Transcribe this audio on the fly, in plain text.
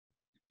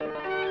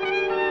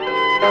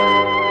Hi,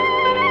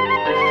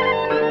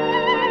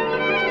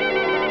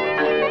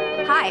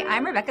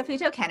 I'm Rebecca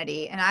Futo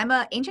Kennedy, and I'm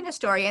an ancient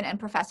historian and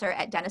professor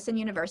at Denison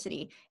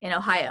University in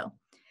Ohio.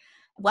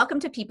 Welcome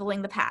to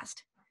Peopling the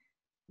Past.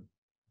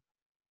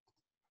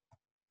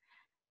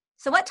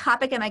 So what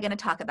topic am I going to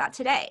talk about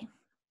today?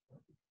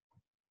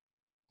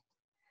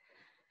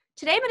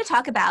 Today I'm going to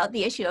talk about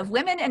the issue of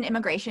women and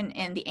immigration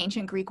in the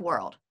ancient Greek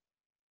world.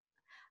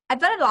 I've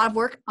done a lot of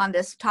work on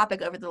this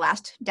topic over the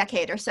last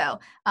decade or so,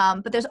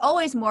 but there's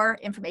always more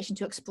information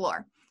to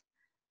explore.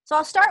 So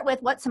I'll start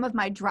with what some of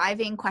my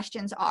driving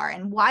questions are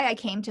and why I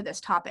came to this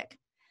topic.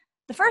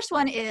 The first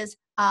one is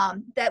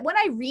that when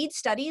I read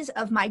studies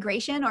of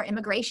migration or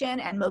immigration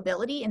and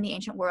mobility in the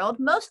ancient world,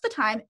 most of the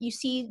time you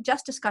see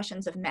just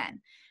discussions of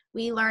men.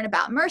 We learn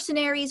about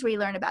mercenaries, we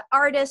learn about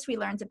artists, we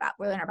learn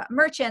about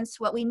merchants.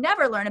 What we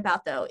never learn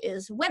about, though,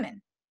 is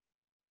women.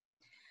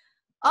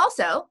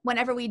 Also,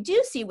 whenever we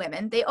do see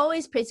women, they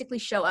always basically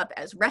show up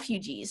as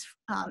refugees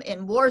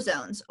in war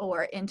zones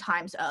or in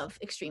times of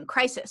extreme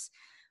crisis.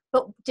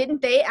 But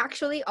didn't they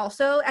actually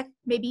also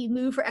maybe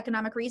move for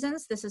economic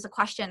reasons? This is a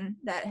question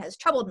that has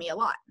troubled me a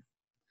lot.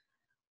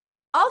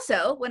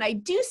 Also, when I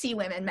do see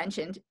women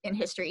mentioned in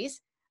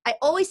histories, I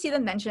always see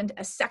them mentioned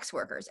as sex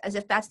workers, as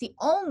if that's the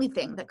only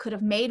thing that could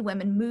have made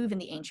women move in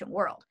the ancient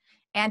world.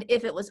 And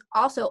if it was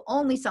also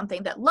only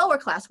something that lower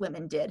class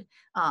women did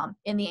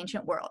in the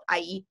ancient world,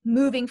 i.e.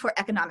 moving for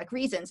economic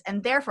reasons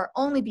and therefore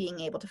only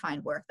being able to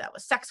find work that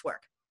was sex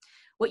work.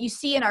 What you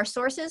see in our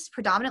sources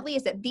predominantly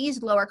is that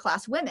these lower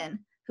class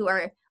women, who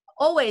are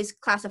always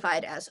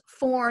classified as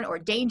foreign or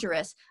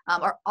dangerous,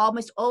 are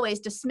almost always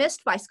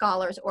dismissed by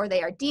scholars, or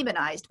they are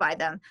demonized by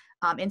them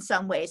in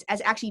some ways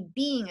as actually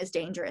being as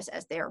dangerous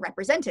as they are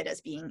represented as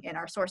being in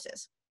our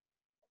sources.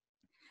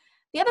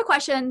 The other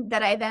question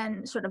that I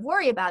then sort of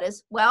worry about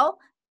is, well,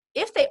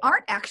 if they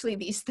aren't actually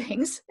these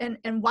things, and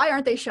why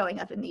aren't they showing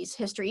up in these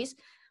histories?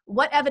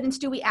 What evidence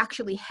do we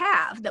actually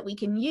have that we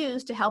can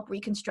use to help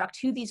reconstruct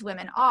who these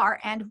women are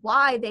and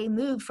why they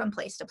move from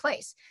place to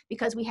place?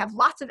 Because we have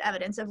lots of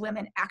evidence of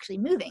women actually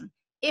moving,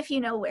 if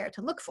you know where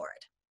to look for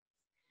it.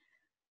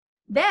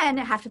 Then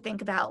I have to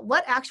think about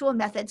what actual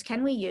methods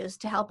can we use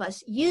to help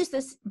us use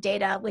this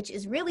data, which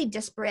is really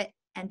disparate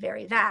and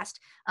very vast,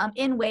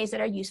 in ways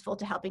that are useful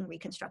to helping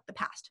reconstruct the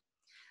past.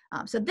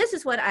 So this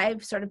is what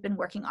I've sort of been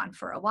working on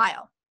for a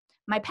while.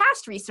 My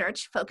past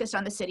research focused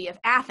on the city of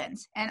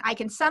Athens, and I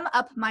can sum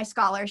up my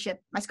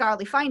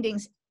scholarly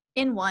findings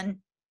in one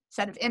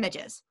set of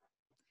images.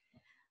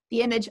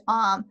 The image,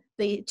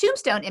 the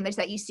tombstone image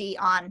that you see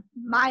on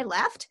my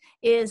left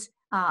is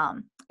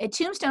a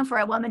tombstone for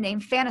a woman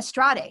named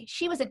Phanostrate.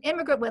 She was an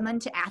immigrant woman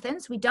to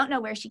Athens. We don't know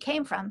where she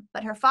came from,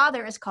 but her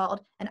father is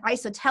called an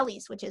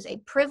isoteles, which is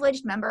a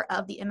privileged member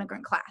of the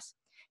immigrant class.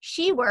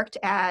 She worked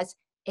as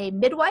a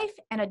midwife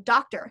and a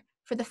doctor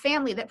for the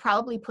family that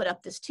probably put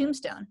up this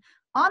tombstone.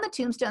 On the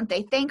tombstone,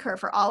 they thank her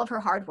for all of her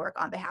hard work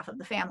on behalf of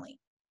the family.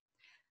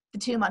 The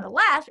tomb on the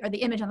left, or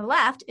the image on the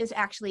left, is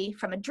actually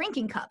from a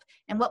drinking cup.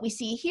 And what we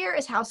see here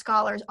is how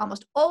scholars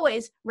almost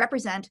always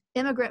represent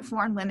immigrant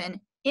foreign women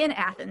in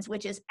Athens,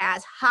 which is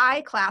as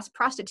high-class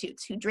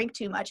prostitutes who drink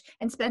too much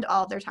and spend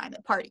all of their time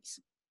at parties.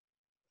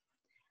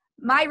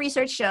 My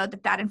research showed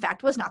that that, in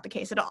fact, was not the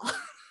case at all.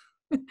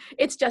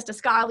 It's just a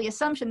scholarly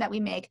assumption that we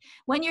make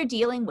when you're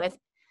dealing with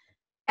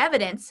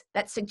evidence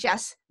that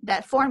suggests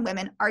that foreign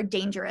women are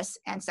dangerous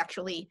and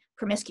sexually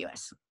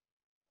promiscuous.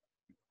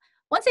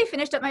 Once I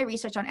finished up my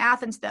research on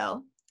Athens,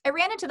 though, I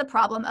ran into the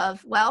problem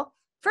of, well,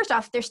 first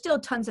off, there's still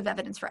tons of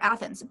evidence for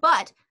Athens,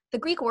 but the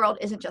Greek world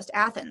isn't just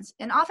Athens.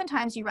 And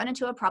oftentimes you run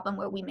into a problem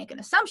where we make an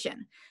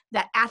assumption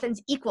that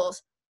Athens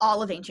equals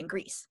all of ancient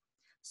Greece.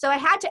 So I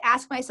had to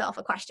ask myself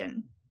a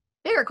question.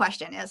 Bigger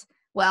question is,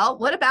 well,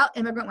 what about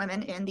immigrant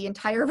women in the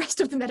entire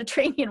rest of the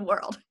Mediterranean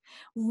world?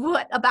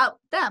 What about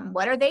them?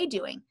 What are they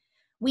doing?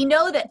 We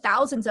know that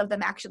thousands of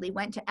them actually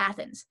went to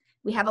Athens.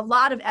 We have a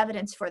lot of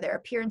evidence for their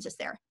appearances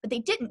there, but they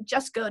didn't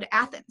just go to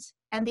Athens.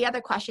 And the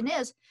other question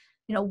is,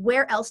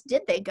 where else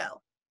did they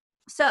go?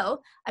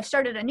 So I've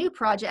started a new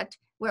project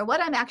where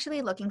what I'm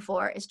actually looking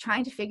for is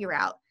trying to figure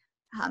out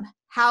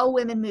how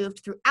women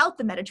moved throughout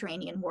the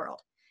Mediterranean world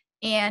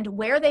and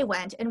where they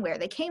went and where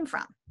they came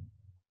from.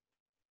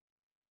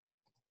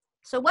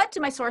 So what do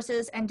my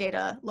sources and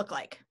data look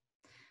like?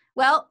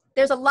 Well,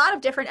 there's a lot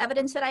of different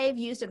evidence that I have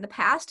used in the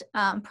past,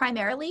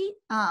 primarily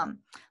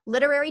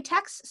literary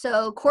texts.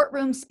 So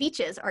courtroom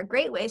speeches are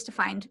great ways to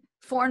find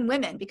foreign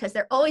women because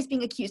they're always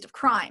being accused of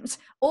crimes,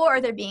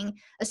 or they're being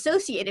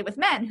associated with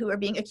men who are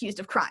being accused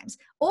of crimes,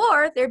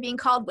 or they're being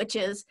called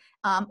witches,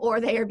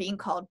 or they are being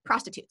called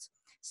prostitutes.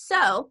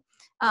 So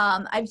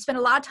I've spent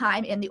a lot of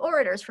time in the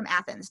orators from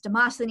Athens,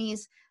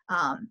 Demosthenes,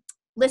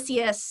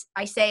 Lysias,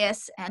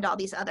 Isaias, and all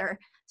these other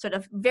sort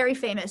of very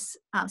famous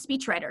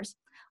speechwriters.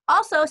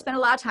 Also spent a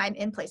lot of time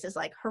in places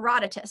like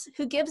Herodotus,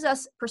 who gives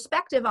us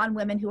perspective on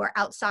women who are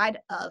outside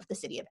of the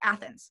city of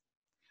Athens.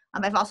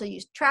 I've also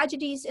used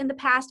tragedies in the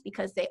past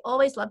because they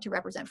always love to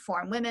represent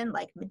foreign women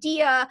like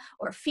Medea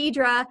or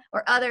Phaedra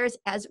or others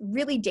as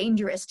really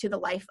dangerous to the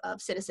life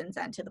of citizens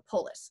and to the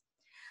polis.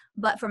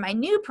 But for my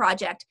new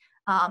project,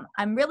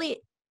 I'm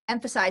really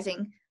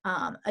emphasizing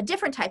a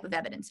different type of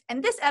evidence.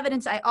 And this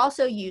evidence I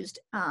also used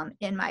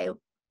in my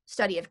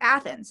study of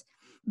Athens.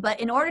 But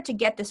in order to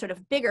get this sort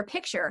of bigger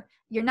picture,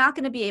 you're not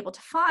going to be able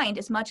to find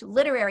as much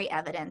literary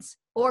evidence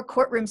or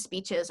courtroom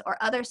speeches or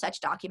other such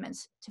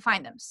documents to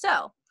find them.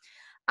 So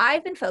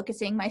I've been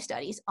focusing my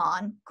studies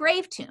on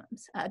grave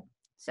tombs.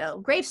 So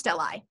grave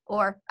stelae,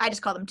 or I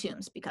just call them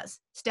tombs because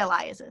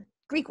stelae is a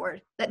Greek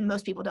word that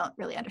most people don't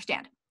really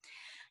understand.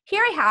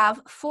 Here I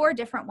have 4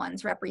 different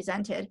ones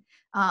represented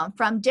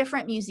from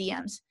different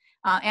museums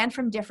and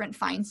from different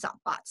find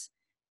spots.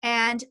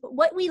 And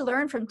what we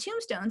learn from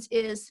tombstones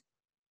is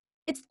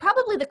it's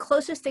probably the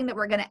closest thing that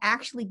we're going to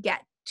actually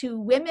get to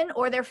women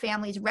or their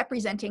families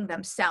representing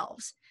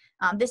themselves.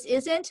 This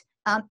isn't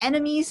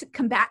enemies,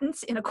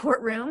 combatants in a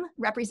courtroom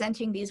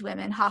representing these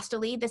women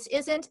hostilely. This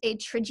isn't a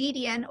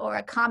tragedian or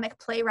a comic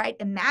playwright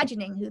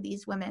imagining who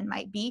these women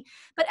might be,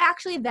 but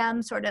actually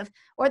them sort of,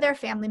 or their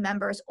family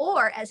members,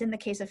 or as in the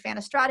case of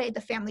Fanistrate,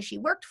 the family she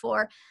worked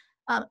for,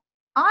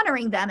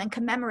 honoring them and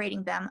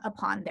commemorating them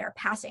upon their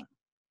passing.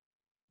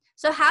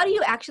 So how do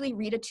you actually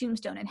read a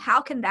tombstone, and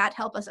how can that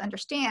help us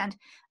understand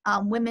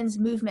women's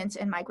movements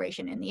and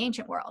migration in the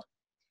ancient world?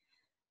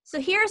 So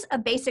here's a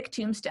basic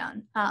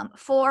tombstone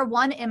for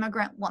one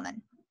immigrant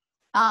woman.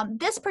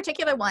 This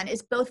particular one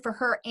is both for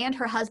her and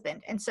her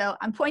husband. And so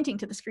I'm pointing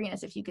to the screen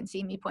as if you can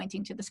see me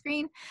pointing to the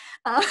screen.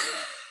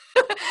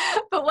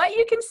 But what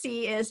you can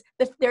see is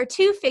there are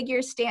 2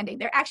 figures standing.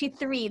 There are actually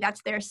 3.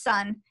 That's their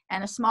son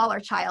and a smaller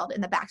child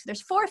in the back. So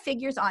there's 4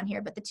 figures on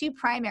here, but the 2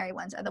 primary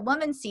ones are the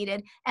woman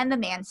seated and the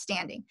man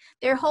standing.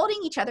 They're holding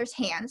each other's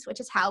hands,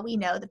 which is how we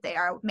know that they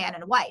are man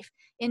and wife,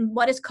 in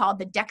what is called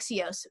the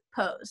Dexios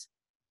pose.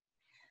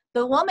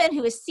 The woman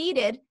who is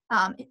seated,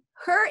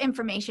 her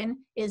information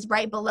is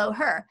right below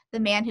her. The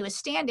man who is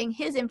standing,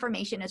 his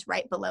information is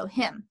right below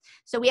him.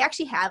 So we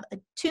actually have a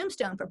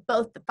tombstone for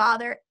both the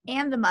father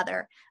and the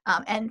mother,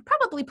 and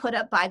probably put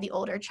up by the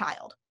older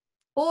child.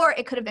 Or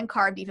it could have been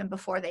carved even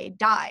before they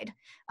died,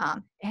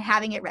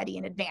 having it ready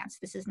in advance.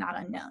 This is not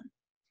unknown.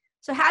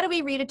 So how do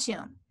we read a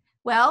tomb?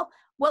 Well,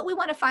 what we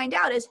want to find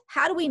out is,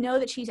 how do we know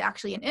that she's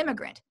actually an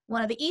immigrant?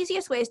 One of the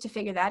easiest ways to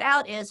figure that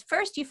out is,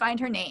 first you find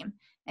her name.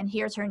 And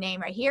here's her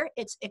name right here.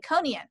 It's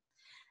Iconian.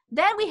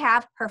 Then we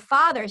have her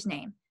father's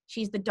name.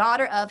 She's the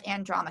daughter of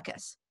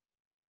Andromachus.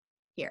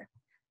 Here.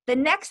 The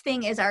next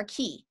thing is our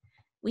key.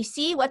 We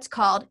see what's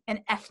called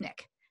an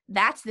ethnic.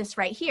 That's this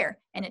right here.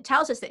 And it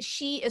tells us that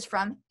she is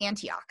from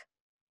Antioch.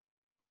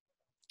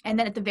 And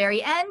then at the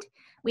very end,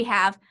 we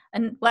have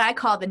what I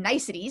call the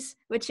niceties,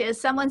 which is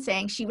someone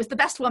saying she was the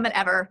best woman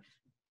ever.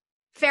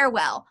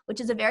 Farewell, which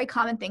is a very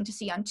common thing to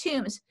see on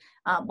tombs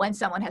when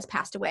someone has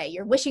passed away.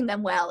 You're wishing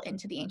them well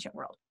into the ancient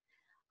world.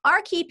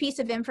 Our key piece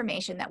of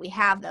information that we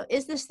have, though,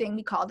 is this thing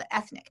we call the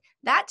ethnic.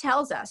 That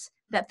tells us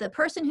that the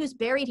person who's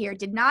buried here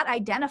did not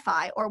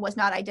identify or was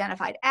not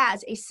identified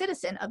as a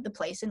citizen of the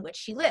place in which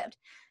she lived.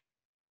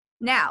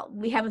 Now,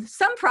 we have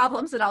some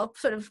problems that I'll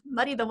sort of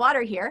muddy the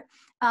water here,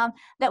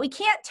 that we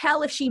can't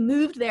tell if she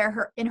moved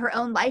there in her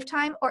own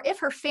lifetime or if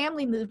her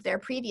family moved there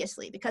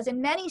previously, because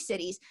in many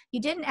cities, you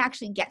didn't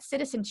actually get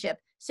citizenship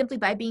simply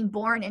by being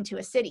born into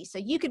a city. So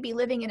you could be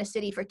living in a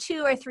city for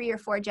 2 or 3 or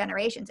 4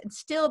 generations and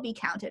still be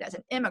counted as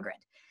an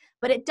immigrant.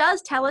 But it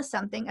does tell us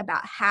something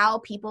about how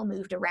people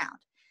moved around.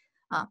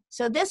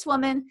 So this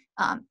woman,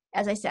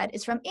 as I said,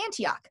 is from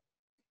Antioch.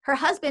 Her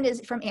husband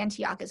is from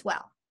Antioch as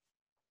well.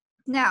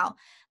 Now,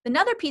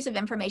 another piece of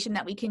information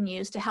that we can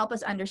use to help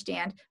us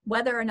understand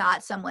whether or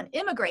not someone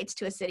immigrates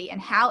to a city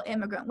and how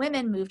immigrant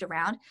women moved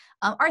around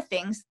are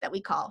things that we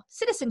call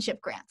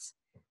citizenship grants.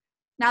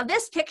 Now,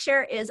 this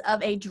picture is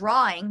of a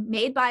drawing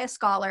made by a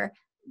scholar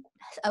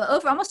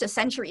over almost a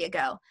century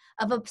ago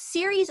of a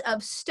series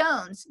of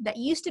stones that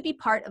used to be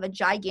part of a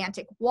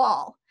gigantic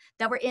wall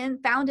that were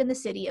found in the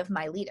city of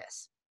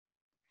Miletus.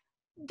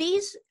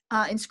 These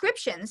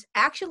inscriptions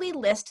actually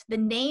list the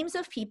names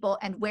of people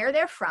and where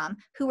they're from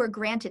who were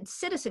granted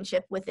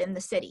citizenship within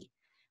the city.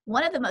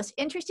 One of the most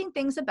interesting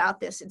things about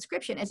this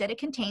inscription is that it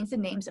contains the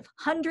names of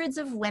hundreds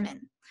of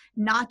women,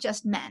 not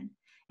just men.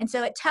 And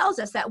so it tells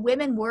us that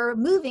women were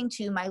moving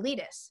to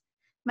Miletus.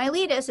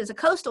 Miletus is a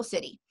coastal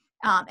city,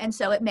 and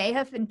so it may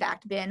have in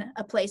fact been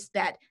a place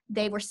that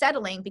they were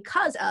settling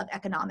because of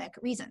economic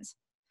reasons.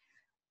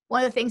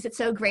 One of the things that's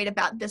so great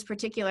about this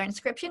particular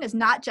inscription is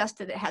not just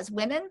that it has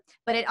women,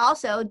 but it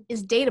also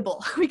is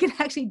datable. We can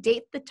actually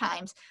date the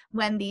times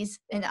when these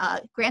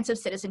grants of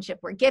citizenship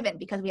were given,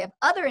 because we have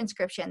other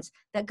inscriptions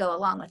that go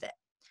along with it.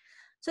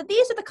 So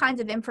these are the kinds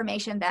of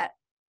information that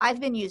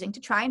I've been using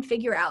to try and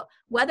figure out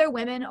whether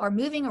women are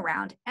moving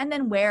around and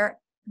then where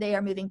they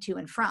are moving to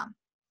and from.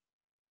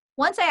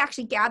 Once I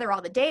actually gather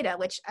all the data,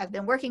 which I've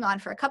been working on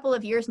for a couple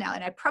of years now,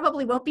 and I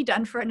probably won't be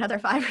done for another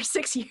 5 or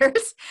 6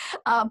 years,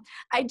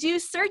 I do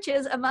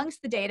searches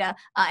amongst the data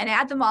and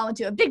add them all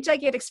into a big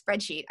gigantic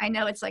spreadsheet. I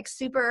know it's like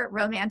super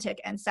romantic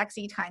and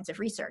sexy kinds of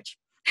research.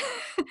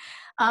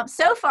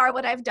 So far,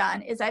 what I've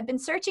done is I've been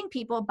searching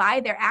people by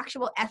their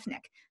actual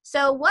ethnic.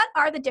 So what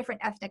are the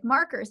different ethnic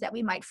markers that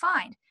we might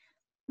find?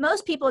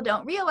 most people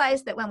don't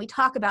realize that when we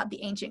talk about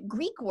the ancient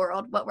Greek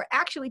world, what we're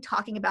actually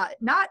talking about,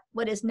 not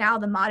what is now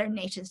the modern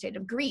nation state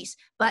of Greece,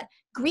 but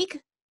Greek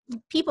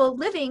people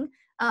living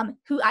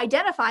who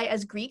identify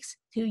as Greeks,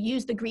 who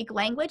use the Greek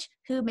language,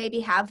 who maybe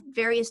have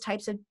various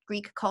types of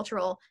Greek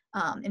cultural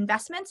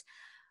investments,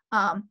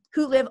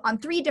 who live on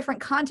 3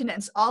 different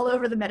continents all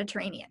over the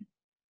Mediterranean.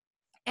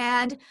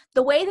 And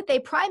the way that they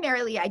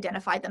primarily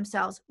identified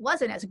themselves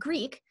wasn't as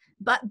Greek,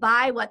 but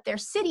by what their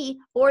city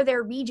or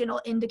their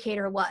regional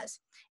indicator was.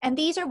 And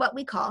these are what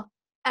we call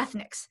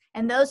ethnics.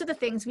 And those are the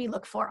things we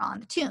look for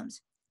on the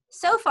tombs.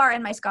 So far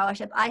in my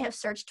scholarship, I have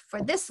searched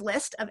for this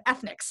list of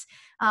ethnics,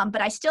 but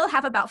I still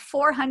have about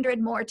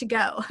 400 more to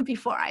go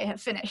before I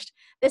have finished.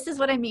 This is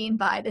what I mean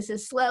by this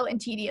is slow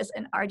and tedious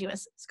and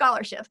arduous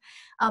scholarship.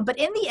 But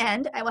in the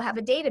end, I will have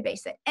a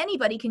database that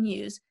anybody can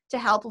use to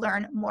help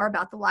learn more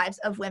about the lives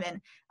of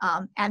women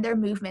and their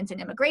movements and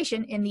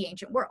immigration in the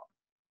ancient world.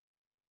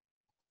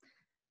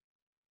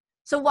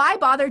 So why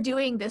bother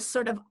doing this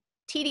sort of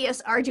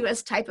tedious,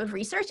 arduous type of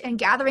research and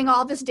gathering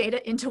all this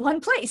data into one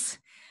place?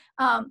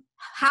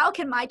 How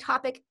can my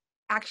topic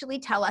actually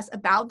tell us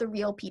about the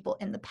real people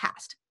in the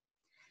past?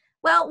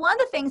 Well, one of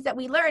the things that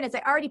we learn, as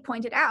I already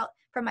pointed out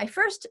from my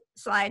first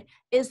slide,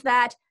 is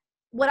that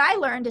what I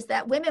learned is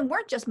that women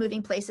weren't just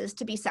moving places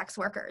to be sex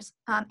workers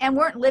and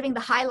weren't living the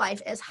high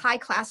life as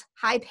high-class,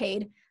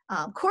 high-paid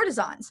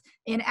courtesans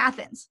in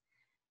Athens,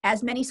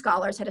 as many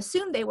scholars had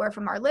assumed they were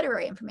from our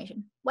literary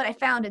information. What I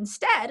found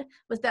instead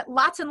was that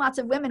lots and lots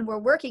of women were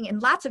working in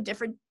lots of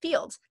different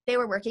fields. They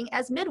were working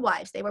as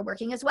midwives, they were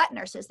working as wet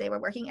nurses, they were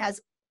working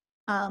as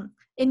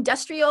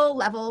industrial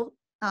level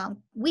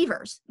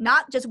weavers,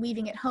 not just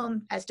weaving at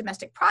home as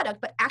domestic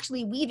product, but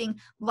actually weaving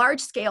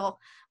large scale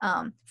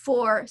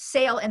for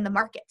sale in the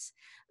markets.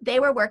 They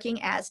were working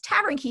as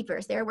tavern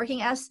keepers, they were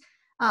working as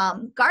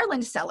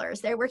garland sellers,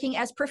 they were working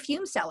as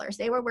perfume sellers,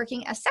 they were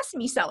working as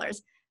sesame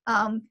sellers,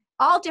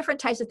 all different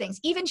types of things,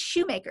 even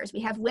shoemakers. We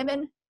have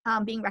women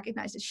being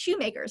recognized as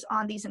shoemakers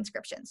on these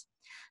inscriptions.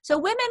 So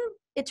women,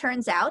 it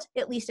turns out,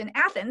 at least in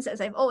Athens, as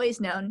I've always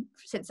known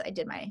since I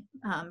did my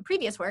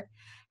previous work,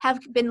 have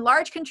been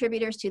large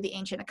contributors to the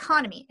ancient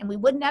economy. And we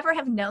would never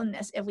have known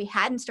this if we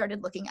hadn't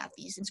started looking at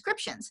these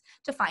inscriptions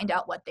to find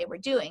out what they were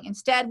doing.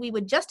 Instead, we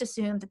would just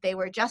assume that they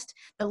were just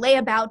the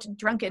layabout,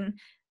 drunken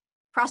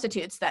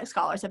prostitutes that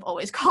scholars have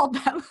always called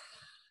them.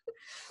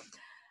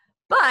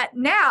 But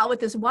now with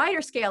this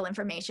wider scale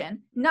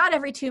information, not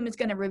every tomb is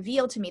going to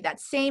reveal to me that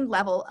same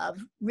level of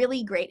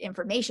really great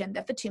information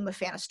that the tomb of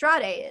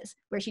Phanostrate is,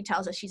 where she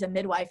tells us she's a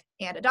midwife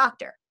and a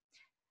doctor.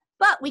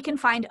 But we can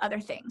find other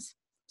things.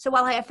 So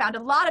while I have found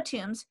a lot of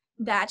tombs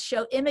that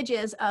show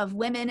images of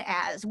women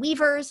as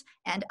weavers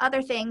and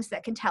other things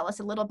that can tell us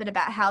a little bit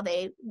about how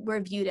they were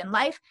viewed in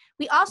life,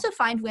 we also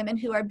find women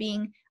who are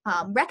being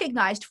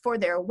recognized for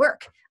their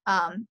work.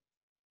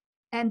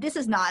 And this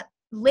is not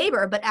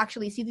labor, but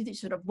actually see these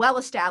sort of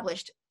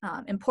well-established,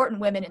 important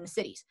women in the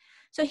cities.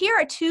 So here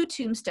are 2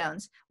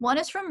 tombstones. One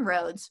is from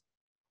Rhodes,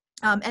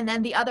 and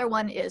then the other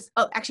one is,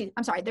 oh, actually,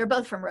 I'm sorry, they're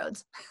both from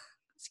Rhodes.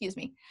 Excuse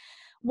me.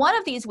 One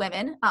of these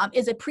women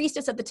is a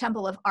priestess of the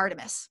Temple of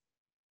Artemis,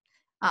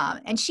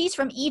 and she's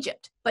from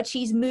Egypt, but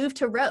she's moved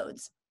to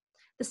Rhodes.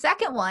 The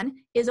second one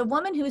is a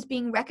woman who is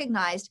being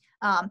recognized.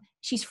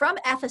 She's from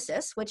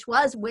Ephesus, which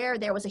was where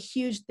there's a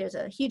huge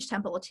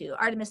temple to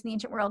Artemis in the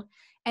ancient world,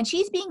 and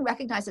she's being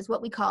recognized as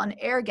what we call an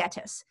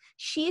ergetus.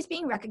 She's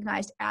being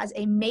recognized as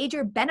a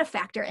major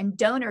benefactor and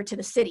donor to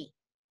the city.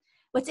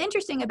 What's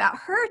interesting about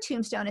her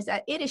tombstone is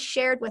that it is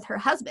shared with her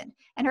husband,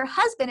 and her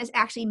husband is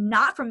actually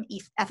not from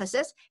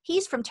Ephesus.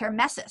 He's from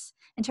Termessus,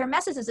 and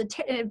Termessus is an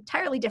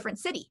entirely different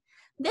city.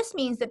 This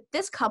means that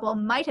this couple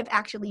might have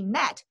actually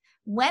met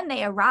when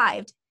they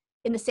arrived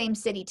in the same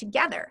city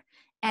together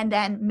and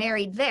then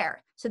married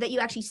there, so that you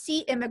actually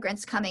see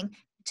immigrants coming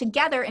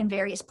together in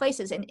various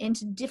places and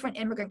into different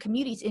immigrant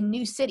communities in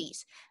new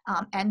cities.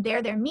 And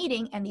there they're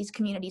meeting, and these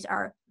communities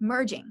are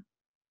merging.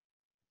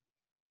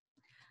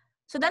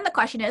 So then the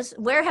question is,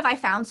 where have I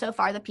found so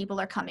far that people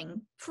are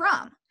coming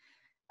from?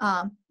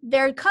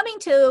 They're coming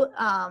to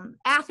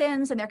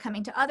Athens, and they're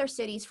coming to other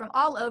cities from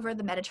all over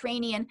the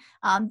Mediterranean.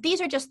 These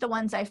are just the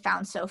ones I've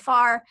found so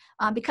far,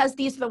 because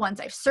these are the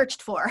ones I've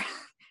searched for,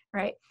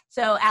 right?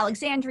 So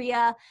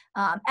Alexandria,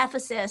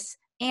 Ephesus,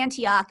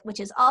 Antioch, which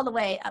is all the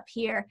way up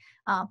here,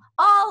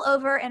 all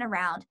over and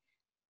around.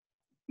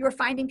 You're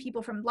finding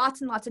people from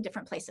lots and lots of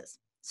different places.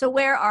 So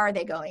where are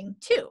they going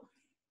to?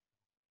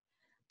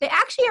 They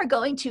actually are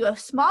going to a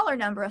smaller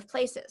number of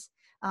places.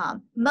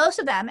 Most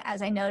of them,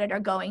 as I noted, are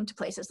going to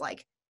places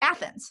like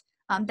Athens.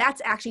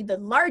 That's actually the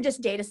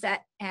largest data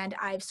set, and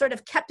I've sort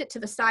of kept it to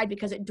the side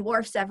because it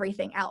dwarfs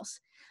everything else.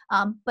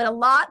 But a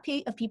lot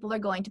of people are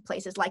going to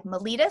places like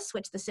Miletus,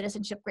 which the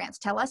citizenship grants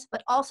tell us,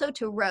 but also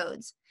to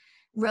Rhodes.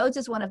 Rhodes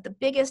is one of the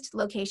biggest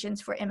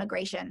locations for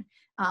immigration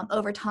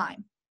over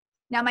time.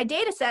 Now, my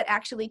data set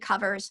actually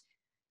covers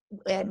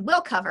and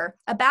will cover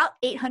about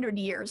 800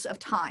 years of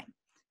time.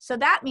 So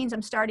that means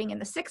I'm starting in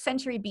the 6th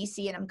century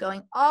BC and I'm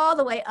going all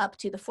the way up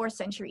to the 4th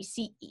century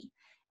CE.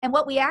 And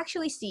what we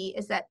actually see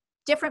is that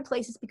different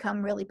places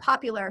become really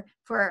popular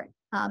for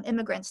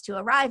immigrants to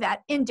arrive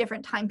at in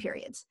different time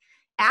periods.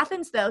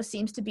 Athens, though,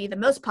 seems to be the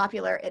most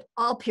popular at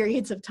all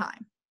periods of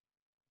time.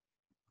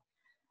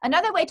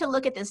 Another way to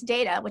look at this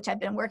data, which I've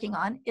been working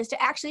on, is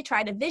to actually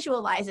try to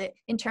visualize it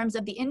in terms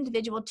of the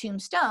individual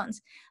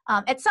tombstones.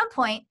 At some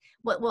point,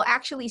 what we'll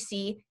actually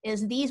see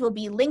is these will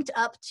be linked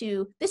up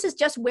to, this is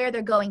just where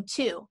they're going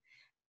to.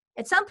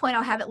 At some point,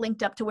 I'll have it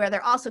linked up to where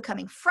they're also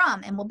coming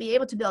from, and we'll be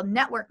able to build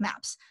network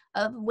maps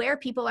of where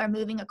people are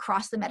moving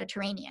across the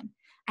Mediterranean.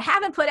 I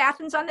haven't put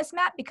Athens on this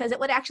map because it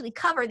would actually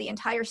cover the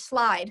entire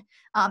slide.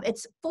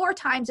 It's 4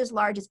 times as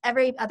large as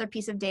every other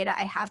piece of data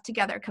I have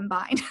together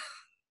combined.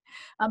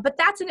 But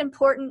that's an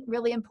important,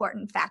 really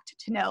important fact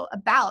to know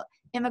about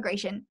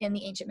immigration in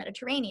the ancient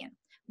Mediterranean.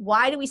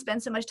 Why do we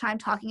spend so much time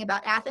talking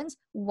about Athens?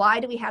 Why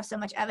do we have so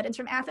much evidence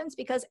from Athens?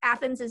 Because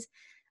Athens is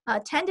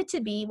tended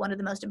to be one of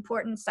the most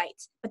important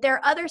sites. But there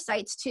are other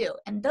sites too,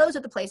 and those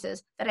are the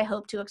places that I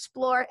hope to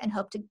explore and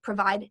hope to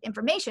provide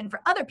information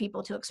for other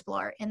people to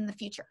explore in the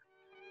future.